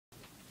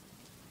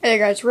Hey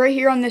guys, right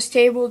here on this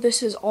table,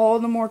 this is all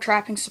the more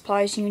trapping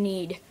supplies you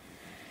need.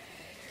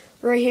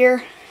 Right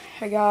here,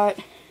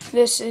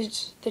 this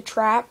is the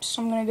traps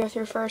I'm going to go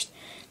through first.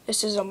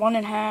 This is a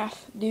 1.5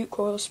 Duke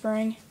coil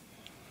spring.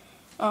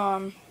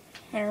 And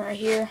right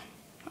here,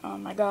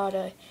 I got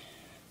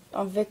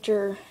a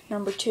Victor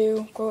number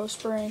 2 coil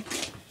spring.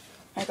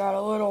 I got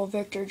a little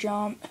Victor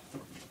jump.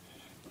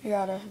 I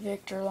got a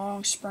Victor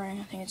long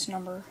spring, I think it's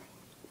number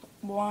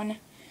 1. And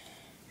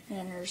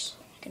then there's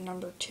like a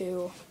number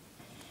 2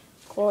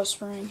 coil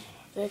spring,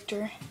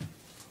 Victor.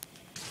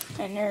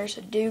 And there's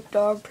a Duke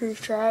dog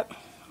proof trap.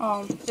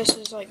 This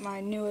is like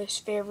my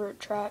newest favorite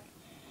trap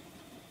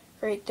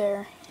right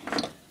there.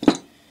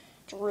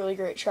 It's a really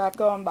great trap.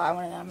 Go and buy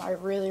one of them. I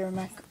really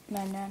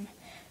recommend them.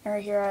 And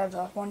right here I have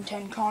a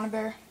 110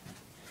 conibear.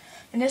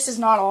 And this is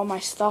not all my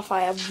stuff.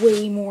 I have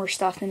way more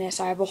stuff than this.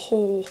 I have a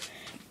whole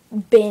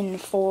bin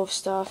full of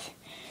stuff.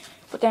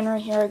 But then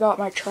right here I got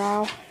my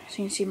trowel.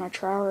 So you can see my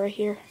trowel right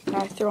here. And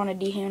I threw on a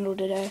D handle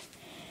today.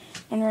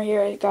 And right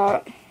here I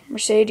got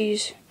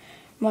Mercedes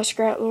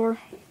muskrat lure.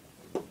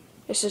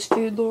 This is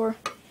food lure.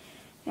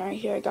 And right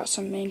here I got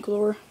some mink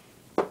lure.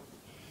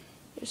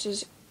 This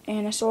is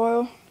anise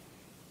oil.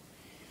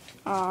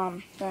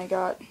 Then I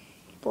got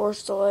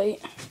Boar's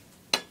Delight.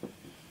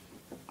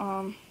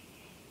 Mountain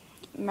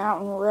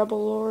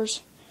Rebel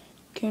lures.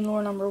 Coon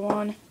lure number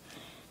 1.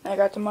 And I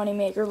got the Money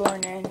Maker lure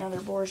and then another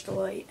Boar's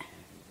Delight.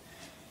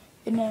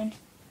 And then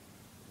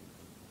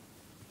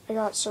I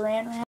got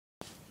saran wrap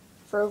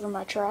for over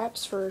my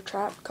traps, for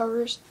trap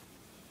covers.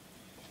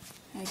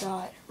 I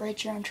got right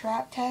here on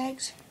trap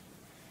tags.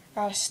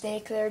 Got a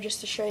stake there just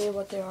to show you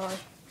what they are.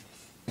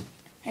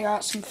 I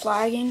got some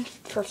flagging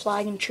for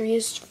flagging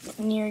trees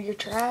near your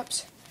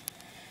traps.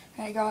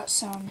 I got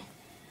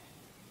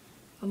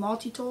a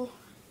multi-tool.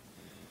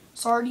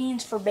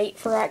 Sardines for bait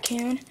for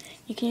raccoon.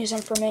 You can use them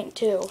for mink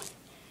too.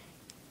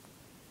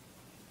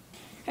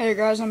 Hey there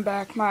guys, I'm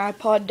back. My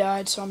iPod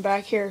died, so I'm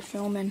back here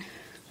filming.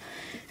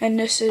 And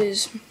this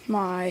is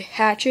my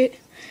hatchet.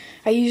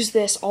 I use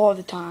this all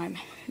the time.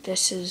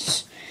 This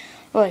is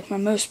like my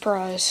most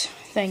prized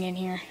thing in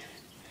here.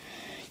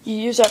 You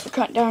use that for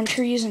cutting down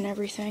trees and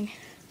everything.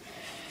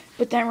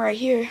 But then right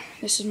here,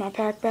 this is my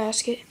pack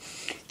basket.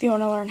 If you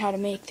want to learn how to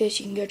make this,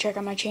 you can go check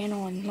out my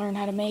channel and learn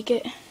how to make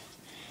it.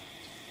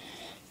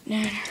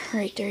 And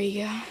right there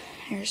you go.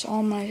 There's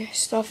all my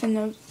stuff in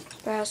the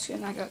basket,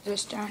 and I got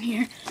this down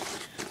here.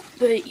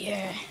 But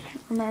yeah,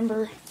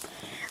 remember,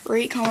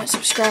 rate, comment,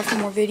 subscribe for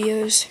more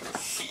videos,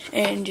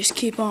 and just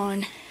keep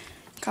on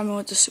coming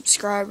with the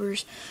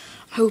subscribers.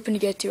 I'm hoping to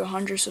get to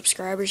 100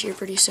 subscribers here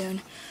pretty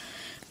soon.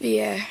 But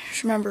yeah,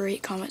 just remember,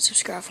 rate, comment,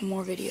 subscribe for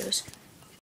more videos.